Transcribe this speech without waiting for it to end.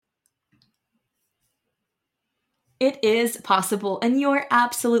It is possible, and you're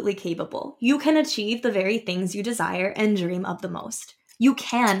absolutely capable. You can achieve the very things you desire and dream of the most. You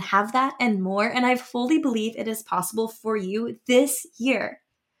can have that and more, and I fully believe it is possible for you this year.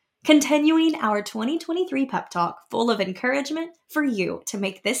 Continuing our 2023 pep talk full of encouragement for you to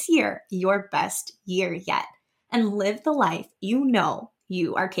make this year your best year yet and live the life you know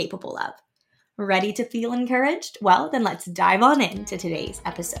you are capable of. Ready to feel encouraged? Well, then let's dive on into today's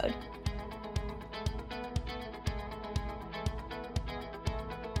episode.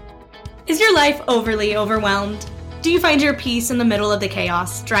 Is your life overly overwhelmed? Do you find your peace in the middle of the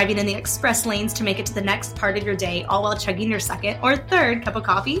chaos, driving in the express lanes to make it to the next part of your day, all while chugging your second or third cup of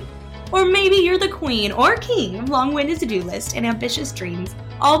coffee? Or maybe you're the queen or king of long-winded to-do lists and ambitious dreams,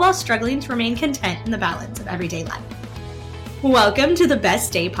 all while struggling to remain content in the balance of everyday life. Welcome to the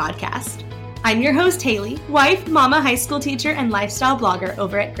Best Day Podcast. I'm your host, Haley, wife, mama, high school teacher, and lifestyle blogger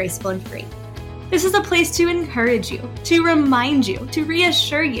over at Graceful and Free. This is a place to encourage you, to remind you, to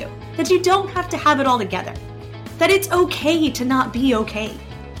reassure you that you don't have to have it all together, that it's okay to not be okay,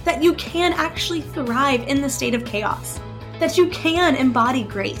 that you can actually thrive in the state of chaos, that you can embody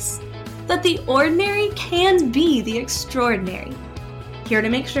grace, that the ordinary can be the extraordinary. Here to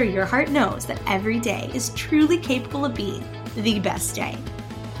make sure your heart knows that every day is truly capable of being the best day.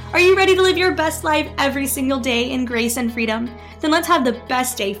 Are you ready to live your best life every single day in grace and freedom? Then let's have the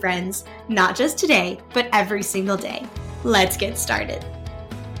best day, friends, not just today, but every single day. Let's get started.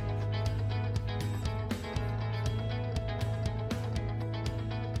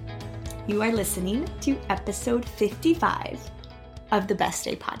 You are listening to episode 55 of the Best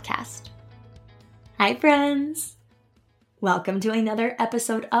Day Podcast. Hi, friends. Welcome to another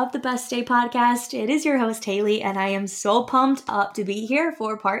episode of the Best Day Podcast. It is your host, Haley, and I am so pumped up to be here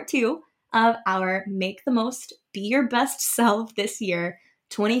for part 2 of our Make the Most, Be Your Best Self this year,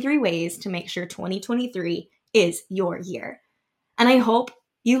 23 ways to make sure 2023 is your year. And I hope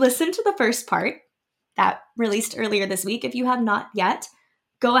you listened to the first part that released earlier this week. If you have not yet,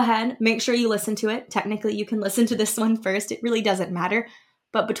 go ahead, make sure you listen to it. Technically, you can listen to this one first. It really doesn't matter.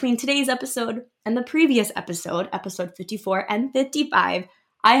 But between today's episode and the previous episode, episode 54 and 55,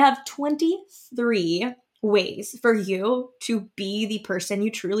 I have 23 ways for you to be the person you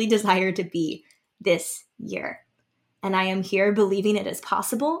truly desire to be this year. And I am here believing it is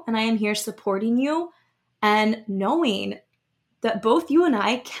possible, and I am here supporting you and knowing that both you and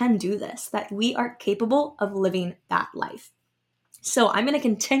I can do this, that we are capable of living that life. So I'm going to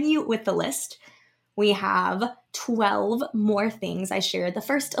continue with the list. We have 12 more things. I shared the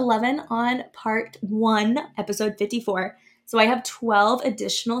first 11 on part 1, episode 54. So I have 12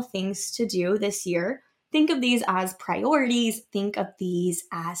 additional things to do this year. Think of these as priorities. Think of these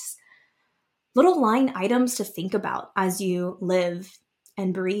as little line items to think about as you live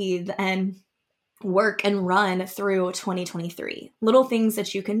and breathe and work and run through 2023. Little things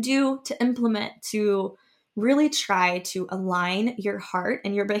that you can do to implement to really try to align your heart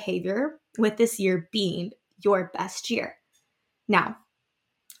and your behavior with this year being your best year. Now,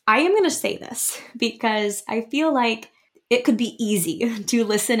 I am going to say this because I feel like it could be easy to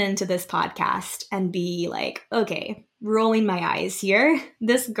listen into this podcast and be like, okay, rolling my eyes here.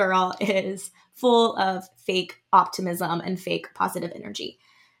 This girl is full of fake optimism and fake positive energy.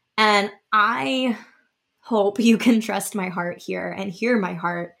 And I hope you can trust my heart here and hear my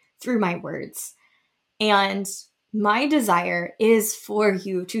heart through my words. And my desire is for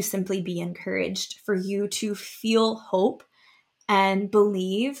you to simply be encouraged, for you to feel hope and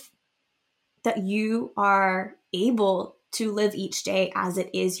believe that you are able to live each day as it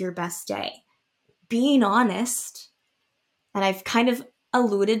is your best day. Being honest, and I've kind of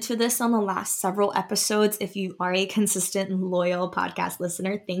alluded to this on the last several episodes. If you are a consistent and loyal podcast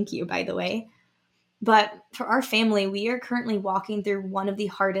listener, thank you, by the way. But for our family, we are currently walking through one of the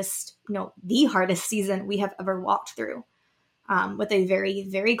hardest season we have ever walked through, with a very,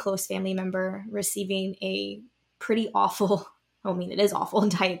 very close family member receiving a pretty awful, it is awful,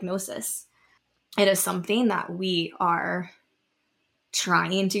 diagnosis. It is something that we are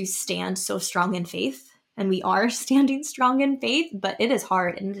trying to stand so strong in faith, and we are standing strong in faith, but it is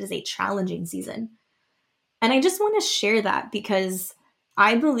hard and it is a challenging season. And I just want to share that because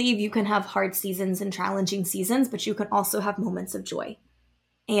I believe you can have hard seasons and challenging seasons, but you can also have moments of joy.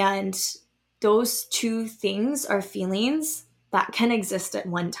 And those two things are feelings that can exist at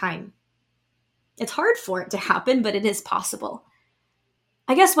one time. It's hard for it to happen, but it is possible.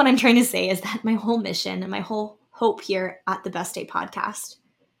 I guess what I'm trying to say is that my whole mission and my whole hope here at the Best Day Podcast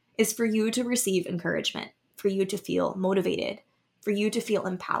is for you to receive encouragement, for you to feel motivated, for you to feel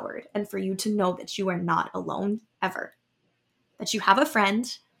empowered, and for you to know that you are not alone ever. That you have a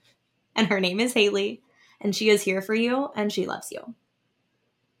friend, and her name is Haley, and she is here for you and she loves you.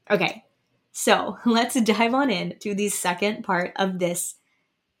 Okay, so let's dive on in to the second part of this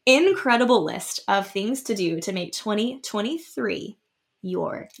incredible list of things to do to make 2023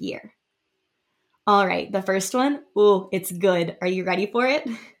 your year. All right, the first one, ooh, it's good. Are you ready for it?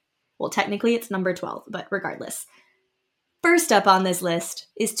 Well, technically it's number 12, but regardless. First up on this list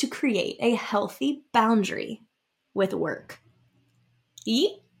is to create a healthy boundary with work.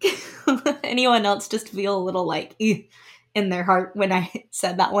 Anyone else just feel a little like in their heart when I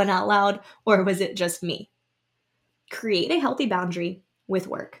said that one out loud, or was it just me? Create a healthy boundary with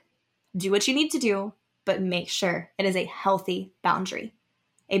work. Do what you need to do, but make sure it is a healthy boundary.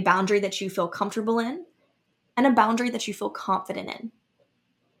 A boundary that you feel comfortable in, and a boundary that you feel confident in.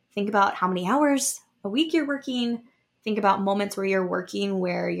 Think about how many hours a week you're working. Think about moments where you're working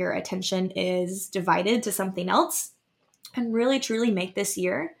where your attention is divided to something else. And really, truly make this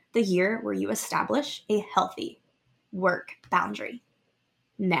year the year where you establish a healthy work boundary.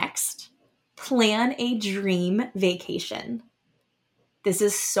 Next, plan a dream vacation. This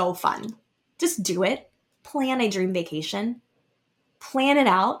is so fun. Just do it. Plan a dream vacation. Plan it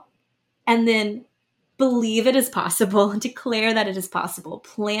out, and then believe it is possible. Declare that it is possible.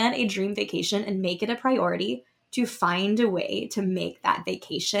 Plan a dream vacation and make it a priority to find a way to make that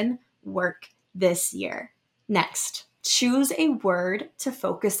vacation work this year. Next, choose a word to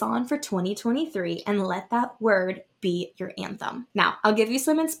focus on for 2023 and let that word be your anthem. Now, I'll give you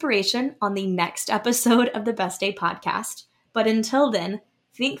some inspiration on the next episode of the Best Day podcast, but until then,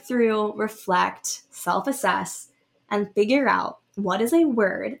 think through, reflect, self-assess, and figure out what is a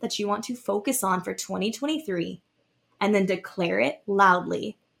word that you want to focus on for 2023, and then declare it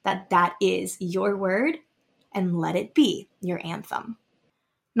loudly that that is your word and let it be your anthem.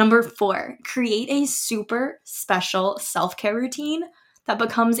 Number 4, create a super special self-care routine that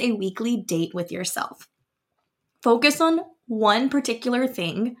becomes a weekly date with yourself. Focus on one particular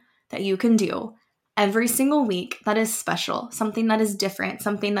thing that you can do every single week that is special, something that is different,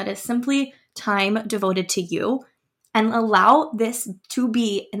 something that is simply time devoted to you, and allow this to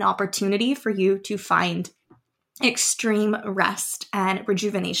be an opportunity for you to find extreme rest and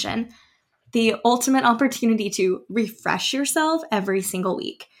rejuvenation. The ultimate opportunity to refresh yourself every single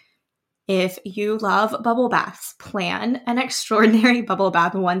week. If you love bubble baths, plan an extraordinary bubble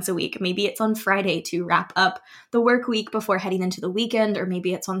bath once a week. Maybe it's on Friday to wrap up the work week before heading into the weekend, or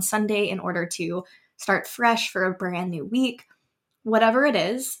maybe it's on Sunday in order to start fresh for a brand new week. Whatever it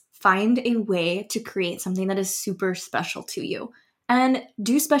is, find a way to create something that is super special to you and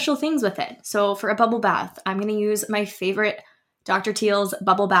do special things with it. So for a bubble bath, I'm going to use my favorite Dr. Teal's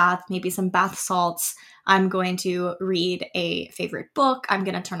bubble bath, maybe some bath salts. I'm going to read a favorite book. I'm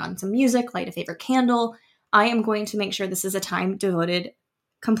going to turn on some music, light a favorite candle. I am going to make sure this is a time devoted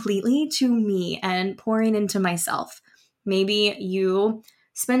completely to me and pouring into myself. Maybe you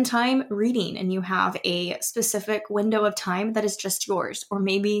spend time reading and you have a specific window of time that is just yours. Or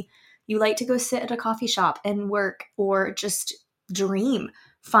maybe you like to go sit at a coffee shop and work or just dream.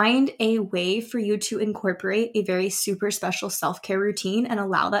 Find a way for you to incorporate a very super special self-care routine and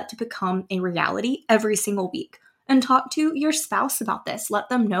allow that to become a reality every single week. And talk to your spouse about this. Let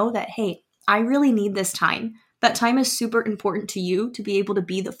them know that, hey, I really need this time. That time is super important to you to be able to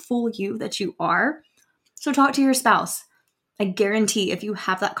be the full you that you are. So talk to your spouse. I guarantee if you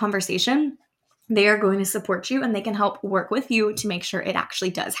have that conversation, they are going to support you and they can help work with you to make sure it actually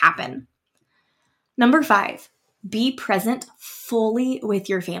does happen. Number 5, be present fully with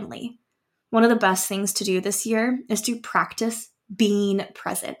your family. One of the best things to do this year is to practice being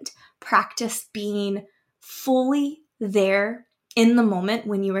present. Practice being fully there in the moment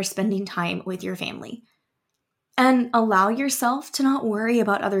when you are spending time with your family. And allow yourself to not worry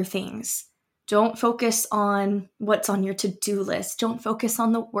about other things. Don't focus on what's on your to-do list. Don't focus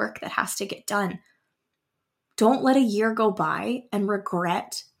on the work that has to get done. Don't let a year go by and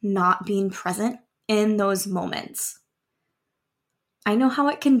regret not being present in those moments. I know how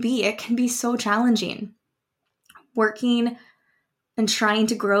it can be. It can be so challenging. Working and trying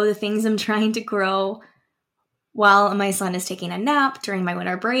to grow the things I'm trying to grow while my son is taking a nap during my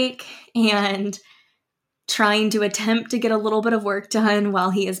winter break and trying to attempt to get a little bit of work done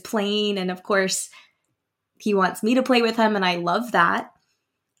while he is playing. And of course, he wants me to play with him, and I love that.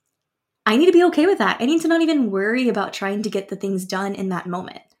 I need to be okay with that. I need to not even worry about trying to get the things done in that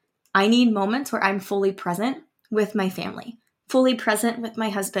moment. I need moments where I'm fully present with my family, fully present with my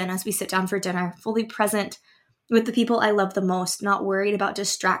husband as we sit down for dinner, fully present with the people I love the most, not worried about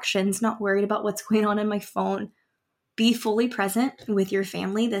distractions, not worried about what's going on my phone. Be fully present with your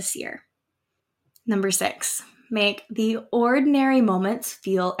family this year. Number 6, make the ordinary moments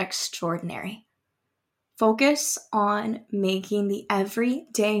feel extraordinary. Focus on making the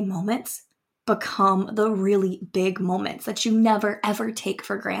everyday moments become the really big moments that you never ever take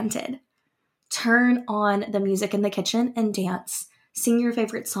for granted. Turn on the music in the kitchen and dance. Sing your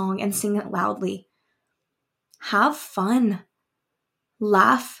favorite song and sing it loudly. Have fun.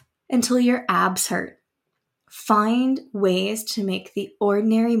 Laugh until your abs hurt. Find ways to make the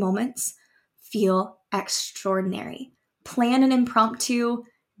ordinary moments feel extraordinary. Plan an impromptu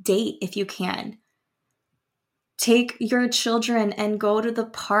date if you can. Take your children and go to the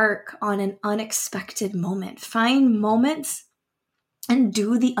park on an unexpected moment. Find moments and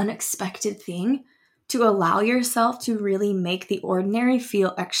do the unexpected thing to allow yourself to really make the ordinary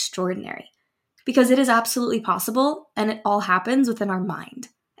feel extraordinary. Because it is absolutely possible, and it all happens within our mind.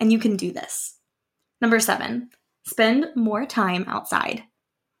 And you can do this. Number 7, spend more time outside.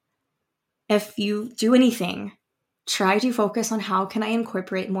 If you do anything, try to focus on how can I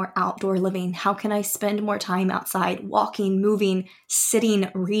incorporate more outdoor living? How can I spend more time outside, walking, moving, sitting,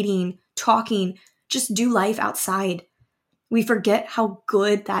 reading, talking? Just do life outside. We forget how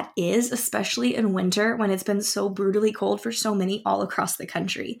good that is, especially in winter when it's been so brutally cold for so many all across the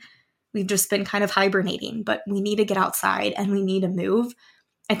country. We've just been kind of hibernating, but we need to get outside and we need to move.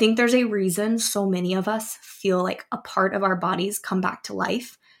 I think there's a reason so many of us feel like a part of our bodies come back to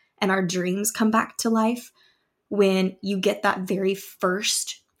life and our dreams come back to life when you get that very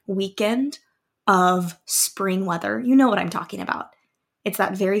first weekend of spring weather. You know what I'm talking about. It's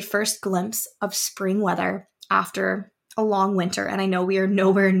that very first glimpse of spring weather after a long winter. And I know we are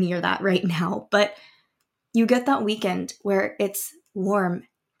nowhere near that right now, but you get that weekend where it's warm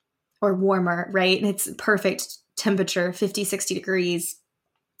or warmer, right? And it's perfect temperature, 50, 60 degrees.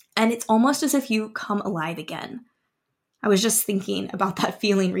 And it's almost as if you come alive again. I was just thinking about that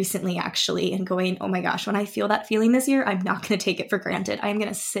feeling recently, actually, and going, oh my gosh, when I feel that feeling this year, I'm not going to take it for granted. I'm going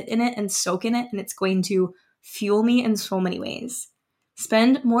to sit in it and soak in it, and it's going to fuel me in so many ways.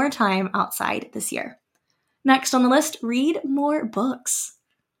 Spend more time outside this year. Next on the list, read more books.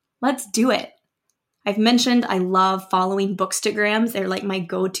 Let's do it. I've mentioned I love following Bookstagrams. They're like my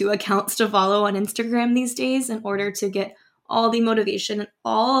go-to accounts to follow on Instagram these days in order to get all the motivation and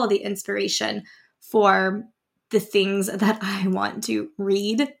all the inspiration for the things that I want to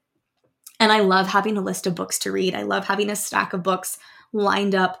read. And I love having a list of books to read. I love having a stack of books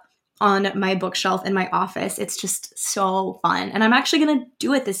lined up on my bookshelf in my office. It's just so fun. And I'm actually going to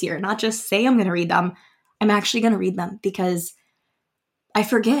do it this year, not just say I'm going to read them. I'm actually going to read them because I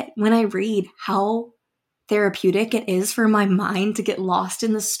forget when I read how therapeutic it is for my mind to get lost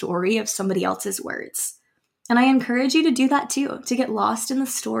in the story of somebody else's words. And I encourage you to do that too, to get lost in the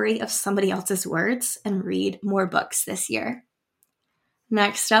story of somebody else's words and read more books this year.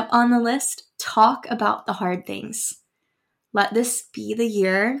 Next up on the list, talk about the hard things. Let this be the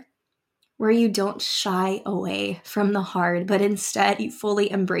year where you don't shy away from the hard, but instead you fully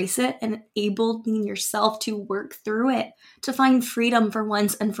embrace it and enabling yourself to work through it, to find freedom for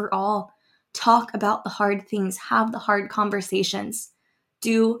once and for all. Talk about the hard things, have the hard conversations,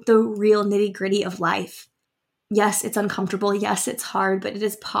 do the real nitty-gritty of life. Yes, it's uncomfortable. Yes, it's hard, but it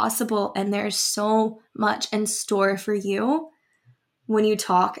is possible. And there's so much in store for you when you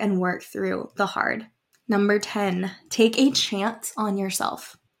talk and work through the hard. Number 10, take a chance on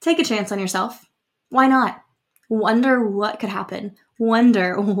yourself. Take a chance on yourself. Why not? Wonder what could happen.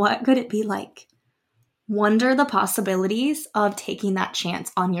 Wonder what could it be like. Wonder the possibilities of taking that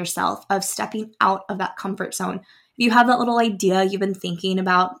chance on yourself, of stepping out of that comfort zone. If you have that little idea you've been thinking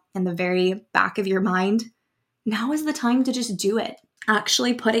about in the very back of your mind, now is the time to just do it.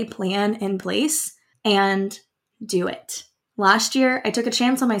 Actually put a plan in place and do it. Last year, I took a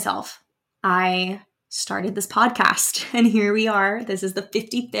chance on myself. I started this podcast, and here we are. This is the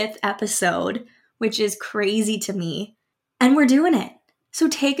 55th episode, which is crazy to me. And we're doing it. So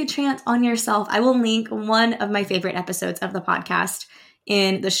take a chance on yourself. I will link one of my favorite episodes of the podcast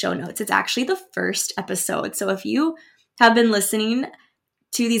in the show notes. It's actually the first episode. So if you have been listening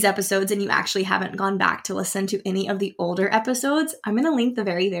to these episodes and you actually haven't gone back to listen to any of the older episodes, I'm going to link the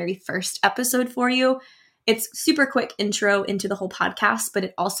very, very first episode for you. It's super quick intro into the whole podcast, but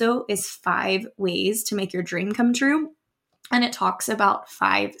it also is 5 ways to make your dream come true. And it talks about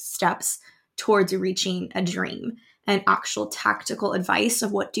 5 steps towards reaching a dream and actual tactical advice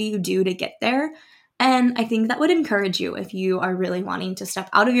of what do you do to get there. And I think that would encourage you if you are really wanting to step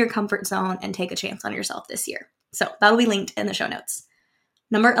out of your comfort zone and take a chance on yourself this year. So that'll be linked in the show notes.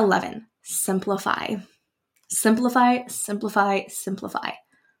 Number 11, simplify. Simplify, simplify, simplify.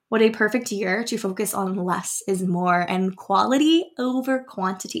 What a perfect year to focus on less is more and quality over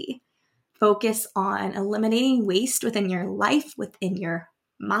quantity. Focus on eliminating waste within your life, within your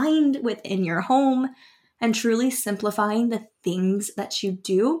mind, within your home, and truly simplifying the things that you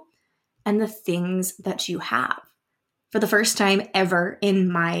do and the things that you have. For the first time ever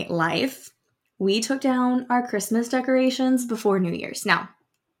in my life, we took down our Christmas decorations before New Year's. Now,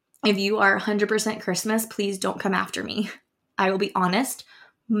 if you are 100% Christmas, please don't come after me. I will be honest,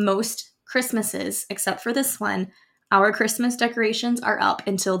 most Christmases, except for this one, our Christmas decorations are up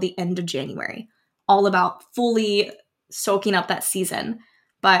until the end of January. All about fully soaking up that season.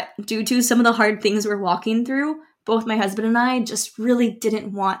 But due to some of the hard things we're walking through, both my husband and I just really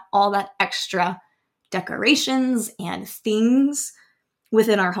didn't want all that extra decorations and things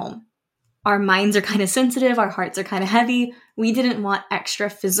within our home. Our minds are kind of sensitive. Our hearts are kind of heavy. We didn't want extra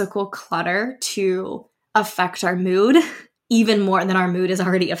physical clutter to affect our mood even more than our mood is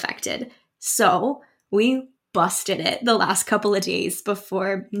already affected. So we busted it the last couple of days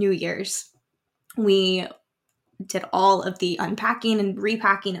before New Year's. We did all of the unpacking and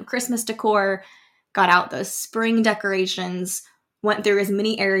repacking of Christmas decor, got out those spring decorations, went through as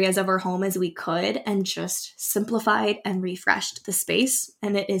many areas of our home as we could, and just simplified and refreshed the space.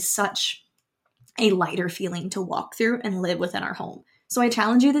 And it is such a lighter feeling to walk through and live within our home. So I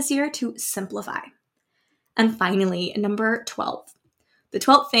challenge you this year to simplify. And finally, number 12. The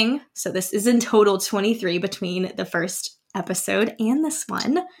 12th thing, so this is in total 23 between the first episode and this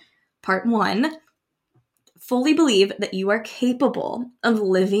one, part 1, fully believe that you are capable of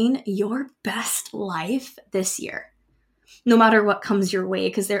living your best life this year. No matter what comes your way,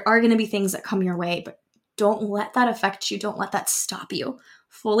 because there are going to be things that come your way, but don't let that affect you. Don't let that stop you.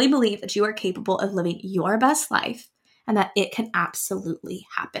 Fully believe that you are capable of living your best life and that it can absolutely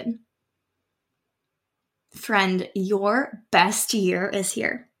happen. Friend, your best year is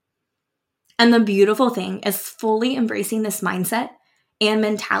here. And the beautiful thing is fully embracing this mindset and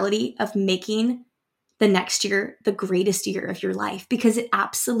mentality of making the next year the greatest year of your life, because it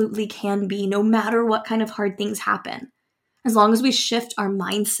absolutely can be, no matter what kind of hard things happen. As long as we shift our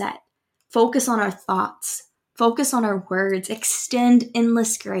mindset, focus on our thoughts, focus on our words, extend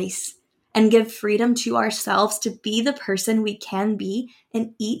endless grace, and give freedom to ourselves to be the person we can be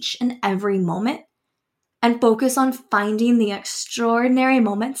in each and every moment, and focus on finding the extraordinary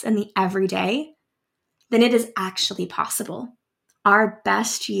moments in the everyday, then it is actually possible. Our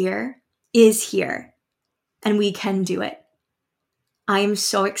best year is here, and we can do it. I am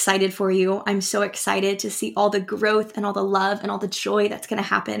so excited for you. I'm so excited to see all the growth and all the love and all the joy that's going to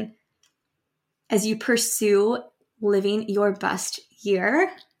happen as you pursue living your best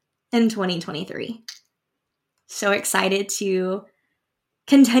year in 2023. So excited to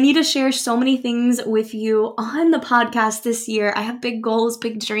continue to share so many things with you on the podcast this year. I have big goals,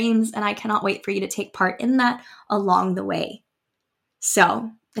 big dreams, and I cannot wait for you to take part in that along the way.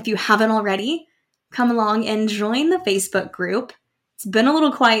 So if you haven't already, come along and join the Facebook group. It's been a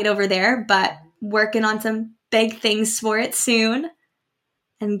little quiet over there, but working on some big things for it soon.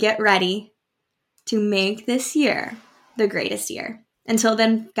 And get ready to make this year the greatest year. Until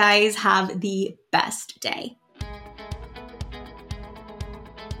then, guys, have the best day.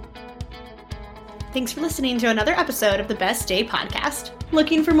 Thanks for listening to another episode of the Best Day Podcast.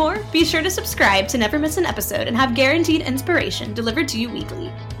 Looking for more? Be sure to subscribe to never miss an episode and have guaranteed inspiration delivered to you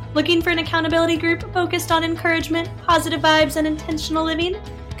weekly. Looking for an accountability group focused on encouragement, positive vibes, and intentional living?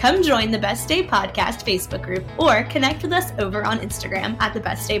 Come join the Best Day Podcast Facebook group or connect with us over on Instagram at the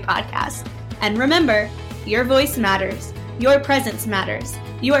Best Day Podcast. And remember, your voice matters. Your presence matters.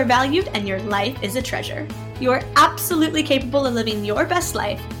 You are valued and your life is a treasure. You are absolutely capable of living your best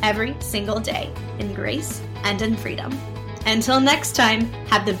life every single day in grace and in freedom. Until next time,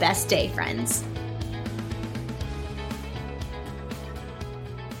 have the best day, friends.